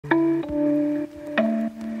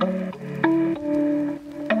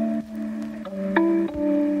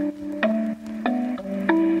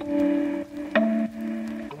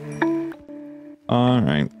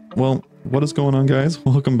What is going on, guys?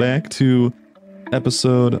 Welcome back to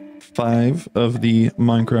episode 5 of the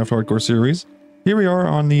Minecraft Hardcore series. Here we are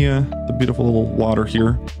on the beautiful little water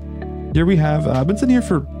here. Here we have, I've been sitting here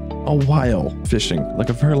for a while fishing, like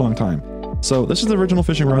a very long time. So this is the original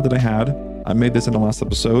fishing rod that I had. I made this in the last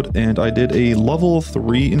episode, and I did a level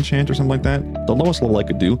 3 enchant or something like that. The lowest level I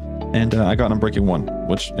could do, and I got an Unbreaking 1,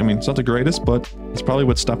 which, I mean, it's not the greatest, but it's probably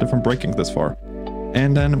what stopped it from breaking this far.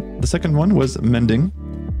 And then the second one was Mending,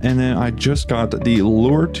 and then I just got the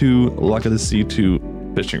Lure to Luck of the Sea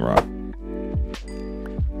 2 fishing rod.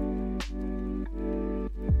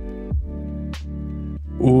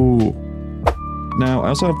 Ooh. Now, I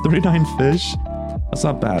also have 39 fish. That's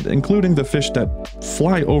not bad, including the fish that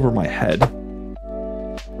fly over my head.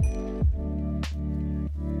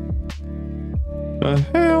 The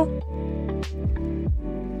hell?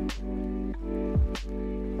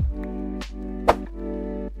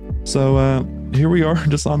 So, here we are,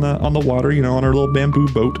 just on the water, you know, on our little bamboo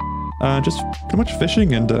boat. Just pretty much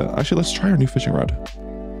fishing, and actually, let's try our new fishing rod.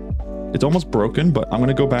 It's almost broken, but I'm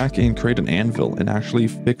gonna go back and create an anvil and actually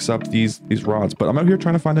fix up these rods. But I'm out here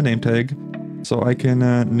trying to find a name tag so I can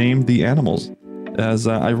name the animals. As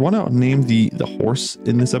I want to name the horse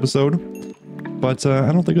in this episode, but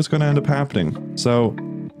I don't think it's gonna end up happening. So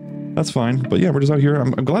that's fine. But yeah, we're just out here.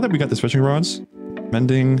 I'm glad that we got these fishing rods.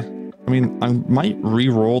 Mending. I mean, I might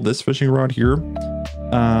re-roll this fishing rod here.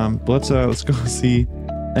 But let's go see.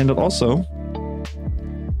 And also,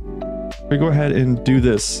 we go ahead and do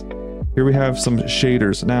this. Here we have some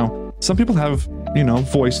shaders. Now, some people have, you know,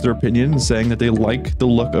 voiced their opinion saying that they like the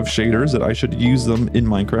look of shaders, that I should use them in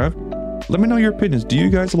Minecraft. Let me know your opinions. Do you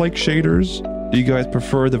guys like shaders? Do you guys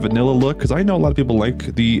prefer the vanilla look? Because I know a lot of people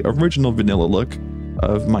like the original vanilla look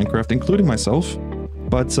of Minecraft, including myself.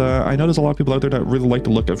 But I know there's a lot of people out there that really like the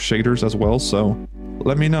look of shaders as well. So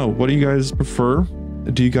let me know. What do you guys prefer?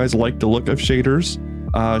 Do you guys like the look of shaders?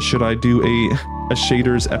 Should I do a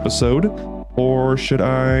shaders episode? Or should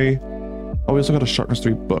I... Oh, we also got a Sharpness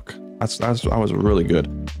 3 book. That was really good.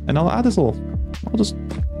 And I'll add this little... I'll just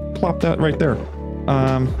plop that right there.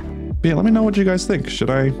 But yeah, let me know what you guys think. Should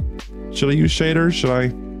I use shaders? Should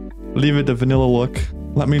I leave it the vanilla look?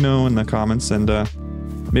 Let me know in the comments, and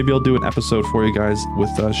maybe I'll do an episode for you guys with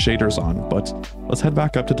shaders on. But let's head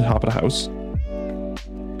back up to the top of the house.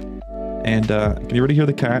 And can you already hear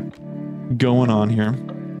the cat going on here?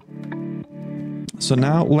 So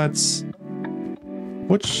now let's...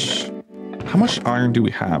 How much iron do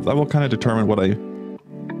we have? That will kind of determine what I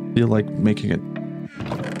feel like making it.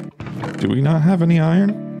 Do we not have any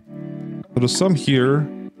iron? So there's some here.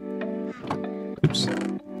 Oops.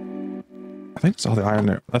 I think it's all the iron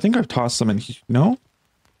there. I think I've tossed some in here. No?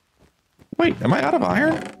 Wait, am I out of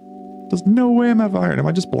iron? There's no way I'm out of iron. Am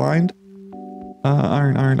I just blind?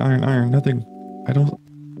 Iron. Nothing. I don't...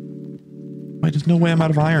 Wait, there's no way I'm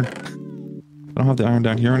out of iron. I don't have the iron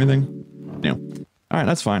down here or anything. No. Alright,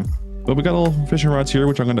 that's fine. But we got little fishing rods here,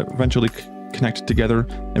 which I'm going to eventually connect together.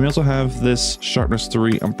 And we also have this Sharpness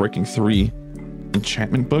 3, Unbreaking 3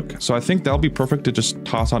 enchantment book. So I think that'll be perfect to just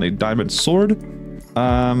toss on a diamond sword.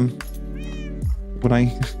 When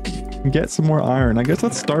I get some more iron. I guess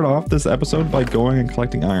let's start off this episode by going and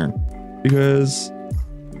collecting iron. Because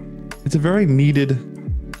it's a very needed...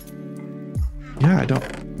 Yeah, I don't...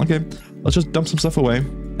 Okay, let's just dump some stuff away.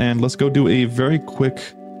 And let's go do a very quick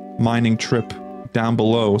mining trip down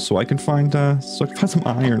below so I can find some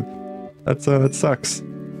iron. That sucks.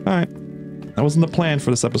 All right, that wasn't the plan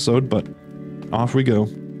for this episode, but off we go.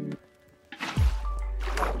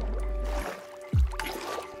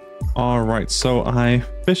 All right, so I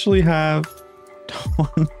officially have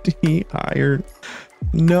 20 iron.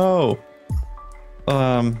 No,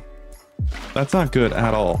 that's not good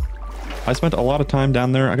at all. I spent a lot of time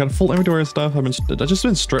down there. I got a full inventory of stuff. I've just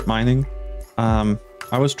been strip mining.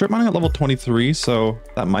 I was strip mining at level 23, so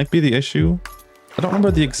that might be the issue. I don't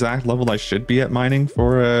remember the exact level I should be at mining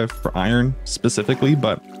for iron specifically,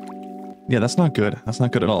 but yeah, that's not good. That's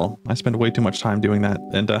not good at all. I spent way too much time doing that,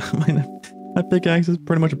 and my pickaxe is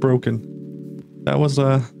pretty much broken. That was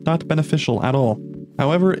not beneficial at all.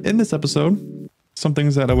 However, in this episode, some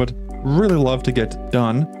things that I would really love to get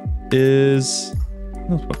done is...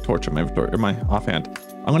 Let's put a torch in my inventory, or my offhand.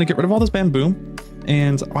 I'm gonna get rid of all this bamboo,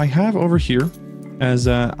 and I have over here, as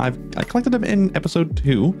I collected them in episode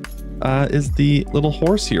 2, is the little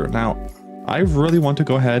horse here. Now, I really want to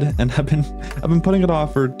go ahead, and I've been putting it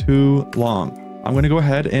off for too long. I'm going to go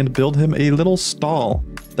ahead and build him a little stall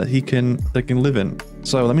that he can live in.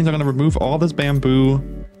 So that means I'm going to remove all this bamboo.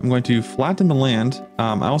 I'm going to flatten the land.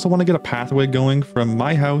 I also want to get a pathway going from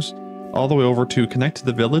my house all the way over to connect to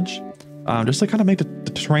the village, just to kind of make the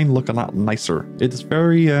terrain look a lot nicer. It's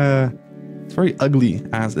very It's very ugly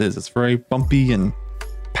as is. It's very bumpy and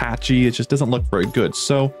patchy. It just doesn't look very good.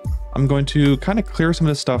 So I'm going to kind of clear some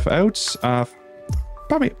of this stuff out.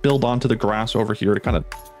 Probably build onto the grass over here to kind of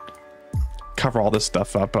cover all this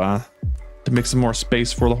stuff up to make some more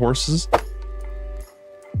space for the horses.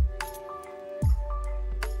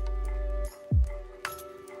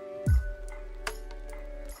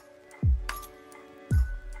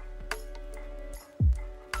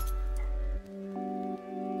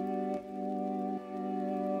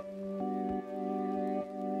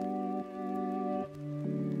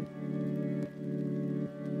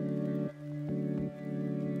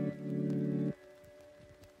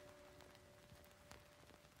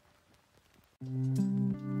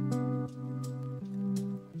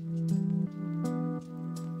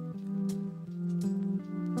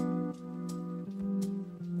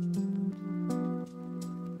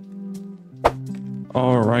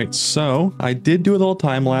 All right, so I did do a little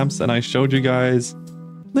time lapse and I showed you guys,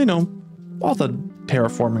 you know, all the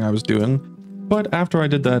terraforming I was doing. But after I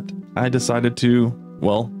did that, I decided to,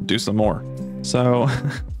 well, do some more. So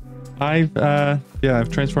I've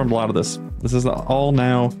transformed a lot of this. This is all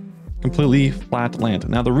now completely flat land.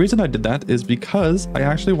 Now, the reason I did that is because I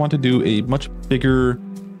actually want to do a much bigger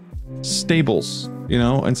stables. You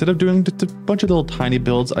know, instead of doing just a bunch of little tiny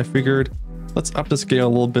builds, I figured let's up the scale a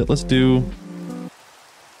little bit. Let's do...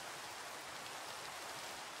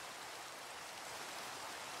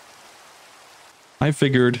 I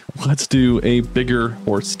figured let's do a bigger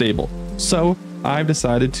horse stable. So I've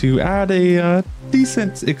decided to add a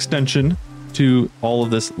decent extension to all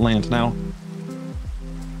of this land. Now,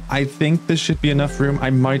 I think this should be enough room.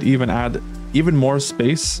 I might even add even more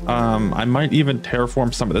space. I might even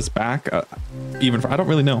terraform some of this back. I don't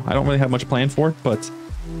really know. I don't really have much planned for it, but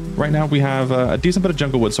right now we have a decent bit of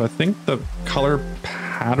jungle wood. So I think the color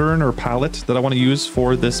pattern or palette that I want to use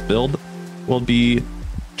for this build will be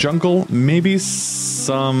jungle, maybe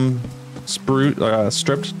some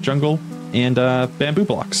stripped jungle, and bamboo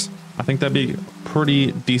blocks. I think that'd be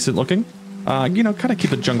pretty decent looking. You know, kind of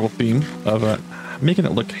keep a jungle theme of making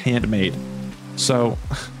it look handmade. So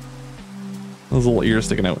those little ears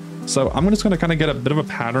sticking out. So I'm just going to kind of get a bit of a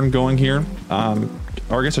pattern going here,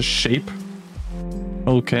 or I guess a shape.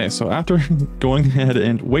 Okay, so after going ahead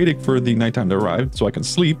and waiting for the nighttime to arrive so I can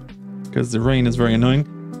sleep, because the rain is very annoying,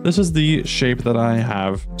 this is the shape that I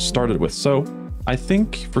have started with. So I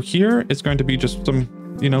think for here, it's going to be just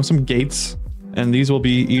some, you know, some gates, and these will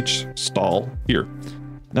be each stall here.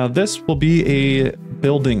 Now this will be a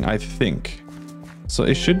building, I think. So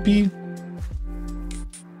it should be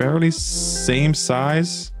fairly same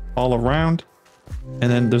size all around. And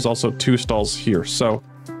then there's also 2 stalls here. So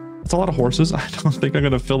it's a lot of horses. I don't think I'm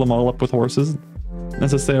going to fill them all up with horses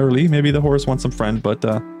necessarily. Maybe the horse wants some friend, but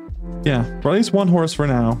yeah, for at least 1 horse for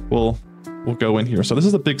now, we'll go in here. So this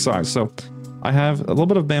is a big size. So I have a little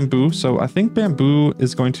bit of bamboo. So I think bamboo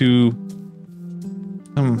is going to,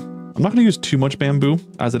 I'm not going to use too much bamboo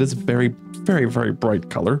as it is very, very, very bright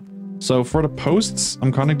color. So for the posts,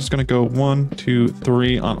 I'm kind of just going to go 1, 2,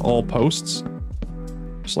 3 on all posts,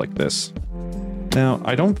 just like this. Now,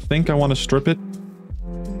 I don't think I want to strip it.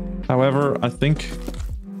 However, I think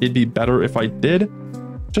it'd be better if I did,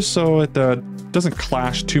 just so it doesn't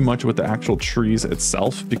clash too much with the actual trees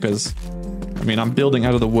itself, because, I mean, I'm building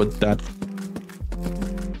out of the wood that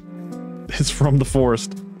is from the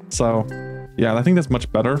forest. So, yeah, I think that's much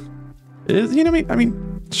better. It is, you know what I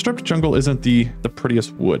mean? Stripped jungle isn't the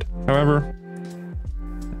prettiest wood. However,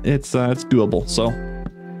 it's doable. So,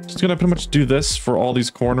 just gonna pretty much do this for all these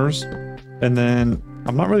corners, and then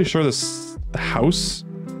I'm not really sure the house,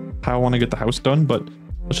 how I want to get the house done, but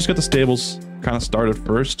let's just get the stables kind of started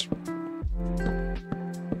first.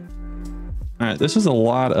 All right, this is a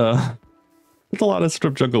lot of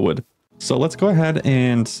stripped jungle wood. So let's go ahead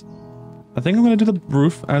and I think I'm gonna do the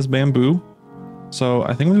roof as bamboo. So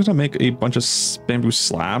I think we're just gonna make a bunch of bamboo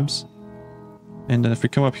slabs. And then if we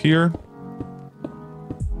come up here,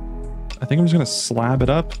 I think I'm just gonna slab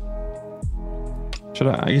it up.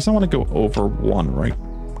 I guess I want to go over 1, right?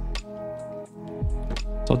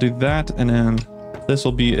 So I'll do that, and then this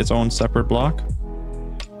will be its own separate block.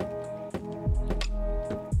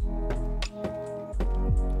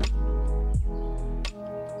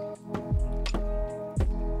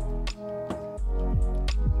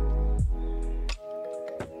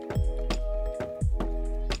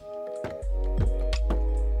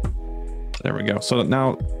 There we go. So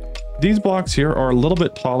now these blocks here are a little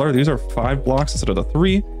bit taller. These are 5 blocks instead of the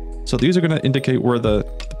 3. So these are going to indicate where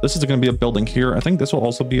this is going to be a building here. I think this will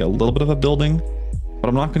also be a little bit of a building, but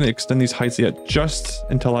I'm not going to extend these heights yet, just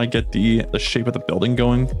until I get the shape of the building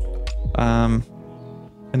going.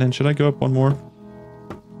 And then should I go up one more?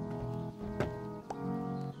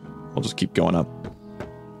 I'll just keep going up.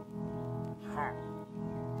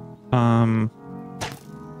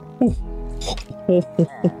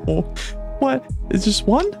 What? It's just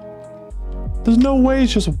one? There's no way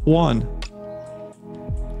it's just one.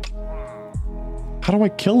 How do I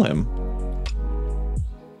kill him?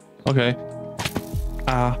 Okay.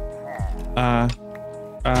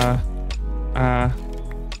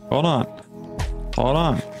 Hold on. Hold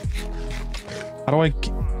on. How do I...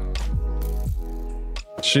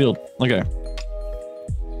 Shield. Okay.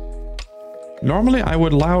 Normally, I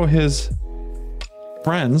would allow his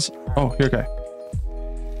friends... Oh, here, okay.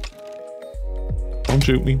 Don't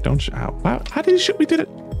shoot me. Don't shoot. How did he shoot me? Did it?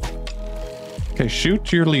 Okay,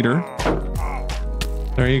 shoot your leader.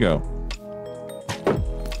 There you go.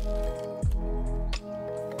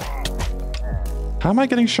 How am I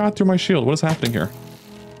getting shot through my shield? What is happening here?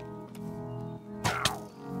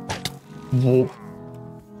 Whoa.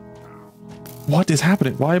 What is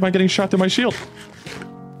happening? Why am I getting shot through my shield?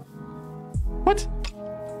 What?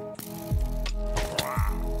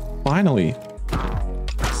 Finally.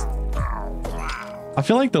 I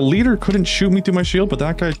feel like the leader couldn't shoot me through my shield, but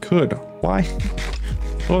that guy could. Why?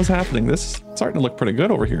 What was happening? This is starting to look pretty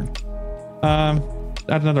good over here. Add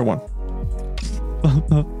another one.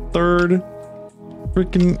 Third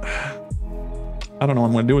freaking... I don't know what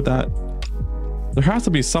I'm gonna do with that. There has to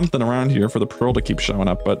be something around here for the pearl to keep showing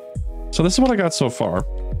up, but... So this is what I got so far.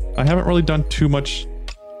 I haven't really done too much...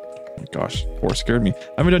 Oh my gosh, horse scared me.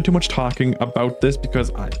 I haven't done too much talking about this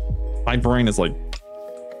because my brain is like...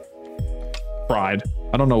 fried.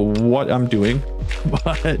 I don't know what I'm doing,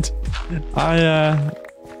 but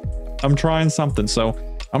I'm trying something. So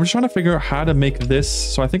I'm just trying to figure out how to make this.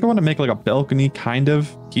 So I think I want to make like a balcony kind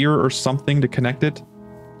of here or something to connect it.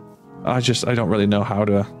 I don't really know how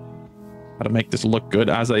to make this look good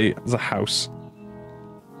as a house.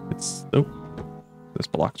 It's, oh, this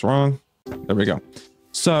block's wrong. There we go.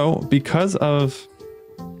 So because of,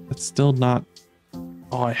 it's still not,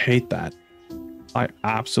 oh, I hate that. I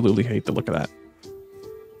absolutely hate the look of that.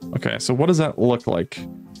 Okay, so what does that look like?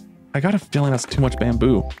 I got a feeling that's too much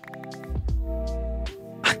bamboo.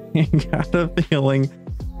 I got a feeling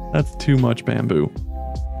that's too much bamboo.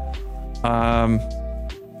 I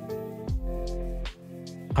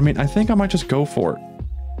mean, I think I might just go for it.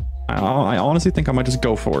 I honestly think I might just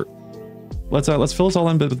go for it. Let's fill this all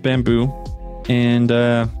in with bamboo and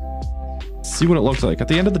see what it looks like. At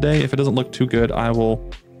the end of the day, if it doesn't look too good, I will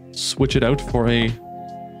switch it out for a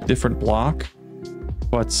different block.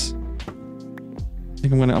 But I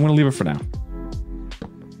think I'm gonna leave it for now.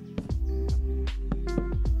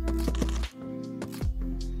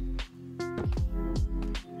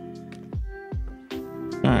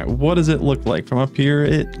 All right, what does it look like from up here?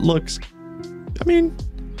 It looks, I mean,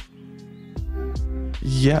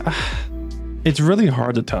 yeah, it's really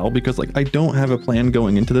hard to tell because like I don't have a plan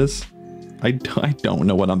going into this. I don't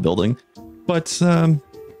know what I'm building, but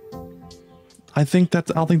I think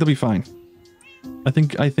they'll be fine. I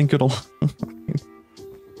think it'll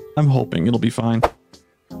I'm hoping it'll be fine.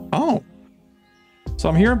 Oh, so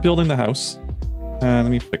I'm here building the house. Let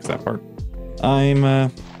me fix that part.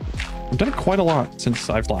 I've done quite a lot since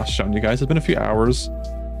I've last shown you guys. It's been a few hours.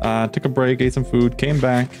 Took a break, ate some food, came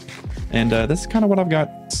back, and this is kind of what I've got.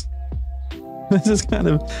 This is kind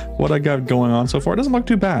of what I got going on so far. It doesn't look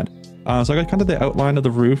too bad. So I got kind of the outline of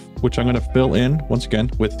the roof, which I'm going to fill in once again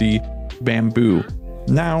with the bamboo.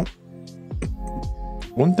 Now,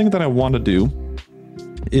 one thing that I want to do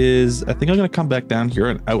is I think I'm going to come back down here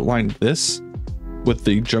and outline this with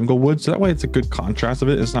the jungle wood. So that way it's a good contrast of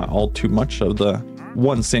it. It's not all too much of the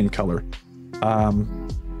one same color. I'm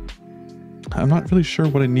not really sure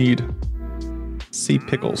what I need. Sea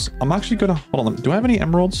pickles. I'm actually going to, hold on. Do I have any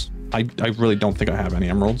emeralds? I really don't think I have any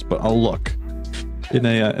emeralds, but I'll look in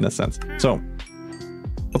a sense. So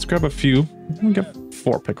let's grab a few. I'm going to get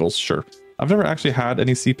 4 pickles. Sure. I've never actually had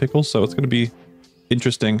any sea pickles, so it's going to be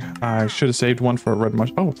interesting. I should have saved one for a red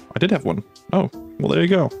mush. Oh, I did have one. Oh, well, there you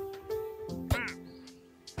go.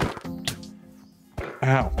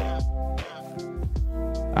 Ow.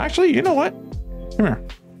 Actually, you know what? Come here.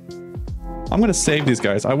 I'm gonna save these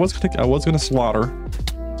guys. I was gonna slaughter.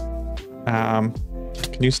 Can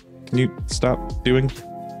you stop doing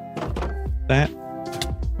that?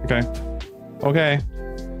 Okay.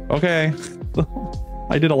 Okay.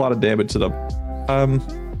 I did a lot of damage to them.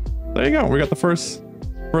 There you go. We got the first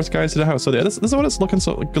guys to the house. So yeah, this is what it's looking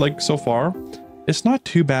so far. It's not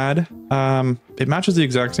too bad. It matches the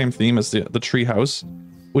exact same theme as the tree house,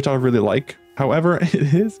 which I really like. However,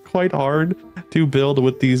 it is quite hard to build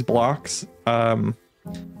with these blocks.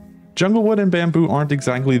 jungle wood and bamboo aren't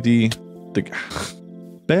exactly the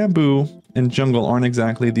bamboo and jungle aren't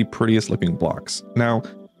exactly the prettiest looking blocks. Now,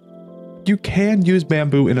 you can use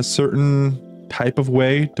bamboo in a certain type of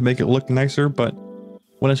way to make it look nicer, but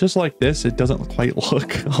when it's just like this, it doesn't quite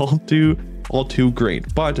look all too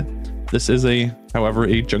great. But this is however,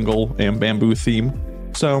 a jungle and bamboo theme.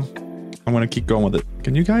 So I'm gonna keep going with it.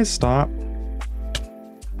 Can you guys stop?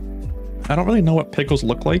 I don't really know what pickles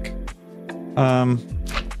look like.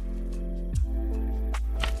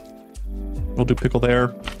 We'll do pickle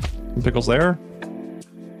there, and pickles there.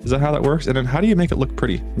 Is that how that works? And then how do you make it look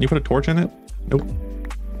pretty? Can you put a torch in it? Nope.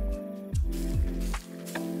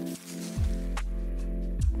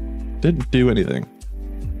 Didn't do anything.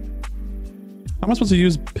 How am I supposed to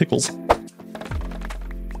use pickles?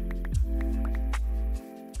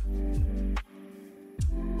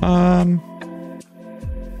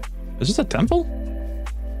 Is this a temple?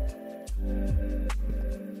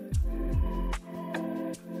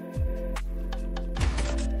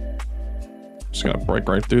 Just gonna break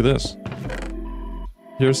right through this.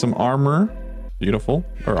 Here's some armor. Beautiful.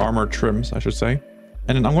 Or armor trims, I should say.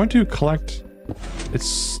 And then I'm going to collect...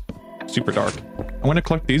 It's super dark. I'm going to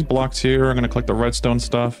collect these blocks here. I'm going to collect the redstone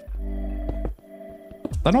stuff.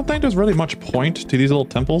 I don't think there's really much point to these little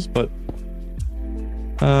temples, but...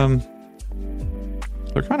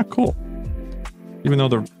 they're kind of cool. Even though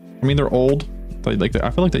they're old. I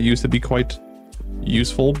feel like they used to be quite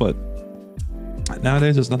useful, but...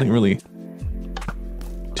 Nowadays, there's nothing really...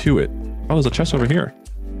 to it. Oh, there's a chest over here.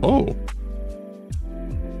 Oh.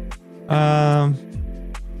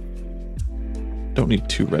 Don't need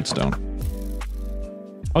 2 redstone.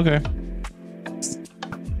 Okay.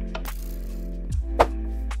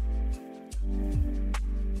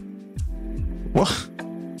 What?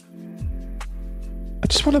 I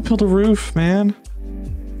just want to build a roof, man.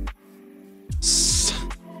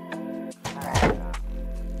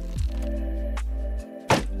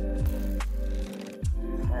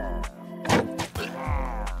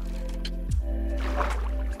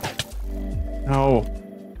 No.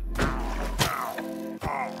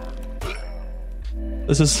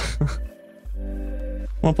 This is... I'm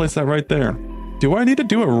gonna place that right there. Do I need to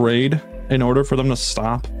do a raid in order for them to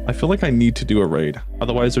stop? I feel like I need to do a raid.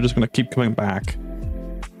 Otherwise, they're just gonna keep coming back.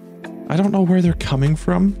 I don't know where they're coming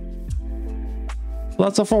from.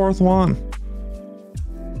 That's a 4th one.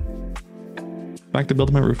 Back to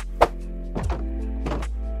building my roof.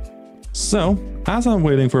 So, as I'm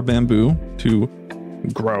waiting for bamboo to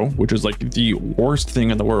grow, which is like the worst thing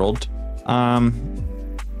in the world,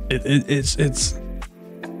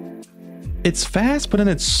 it's fast, but then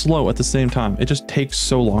it's slow at the same time. It just takes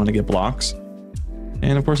so long to get blocks.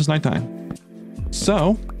 And of course it's nighttime.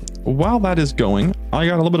 So while that is going, I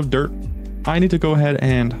got a little bit of dirt. I need to go ahead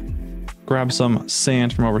and grab some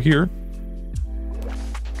sand from over here.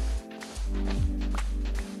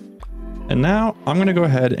 And now I'm going to go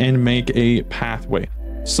ahead and make a pathway.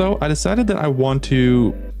 So I decided that I want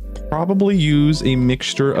to probably use a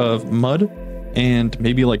mixture of mud and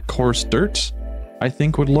maybe like coarse dirt. I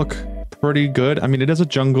think would look pretty good. I mean, it is a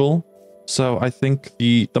jungle, so I think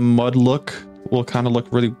the mud look will kind of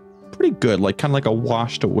look really pretty good, like kind of like a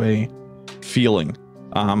washed away feeling.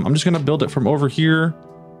 I'm just gonna build it from over here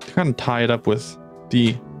to kind of tie it up with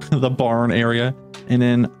the barn area, and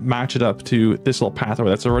then match it up to this little pathway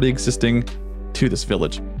that's already existing to this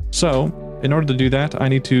village. So in order to do that, I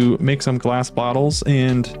need to make some glass bottles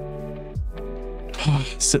and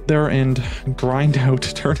sit there and grind out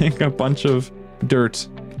turning a bunch of dirt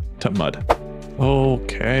to mud.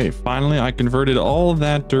 Okay, finally I converted all of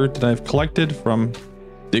that dirt that I've collected from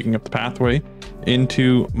digging up the pathway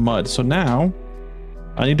into mud. So now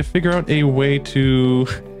I need to figure out a way to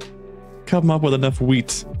come up with enough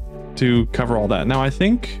wheat to cover all that. Now I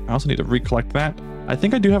think I also need to recollect that. I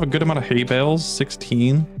think I do have a good amount of hay bales,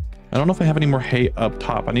 16. I don't know if I have any more hay up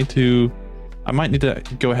top. I might need to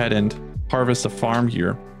go ahead and harvest the farm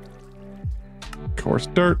here. Coarse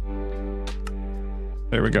dirt.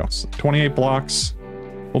 There we go. So 28 blocks.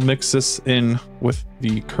 We'll mix this in with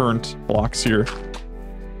the current blocks here,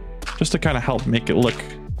 just to kind of help make it look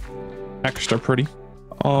extra pretty.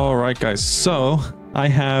 All right, guys. So I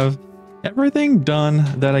have everything done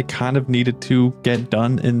that I kind of needed to get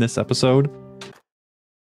done in this episode.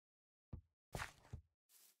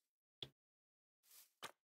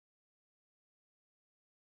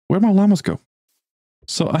 Where'd my llamas go?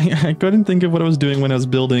 So I couldn't think of what I was doing when I was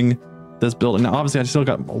building this building. Now, obviously, I still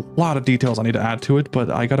got a lot of details I need to add to it,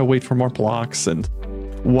 but I gotta wait for more blocks and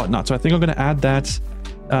whatnot. So I think I'm gonna add that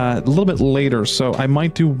a little bit later. So I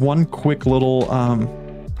might do one quick little, I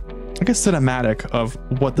guess, cinematic of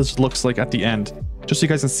what this looks like at the end. just so you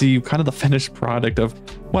guys can see kind of the finished product of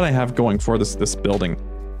what I have going for this building.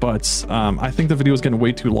 But I think the video is getting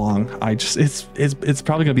way too long. It's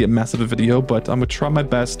probably gonna be a mess of a video, but I'm gonna try my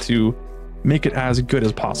best to make it as good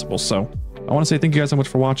as possible. So I want to say thank you guys so much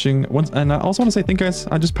for watching. And I also want to say thank you guys.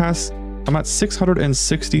 I'm at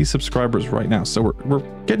 660 subscribers right now, so we're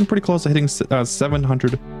getting pretty close to hitting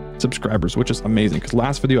 700 subscribers, which is amazing. Because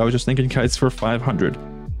last video I was just thanking you guys for 500,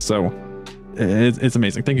 so it's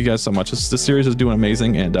amazing. Thank you guys so much. This series is doing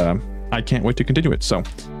amazing, and I can't wait to continue it. So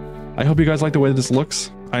I hope you guys like the way that this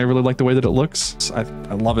looks. I really like the way that it looks. I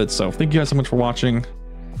love it. So thank you guys so much for watching,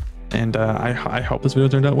 and I hope this video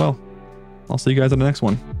turned out well. I'll see you guys in the next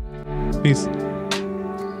one. Peace.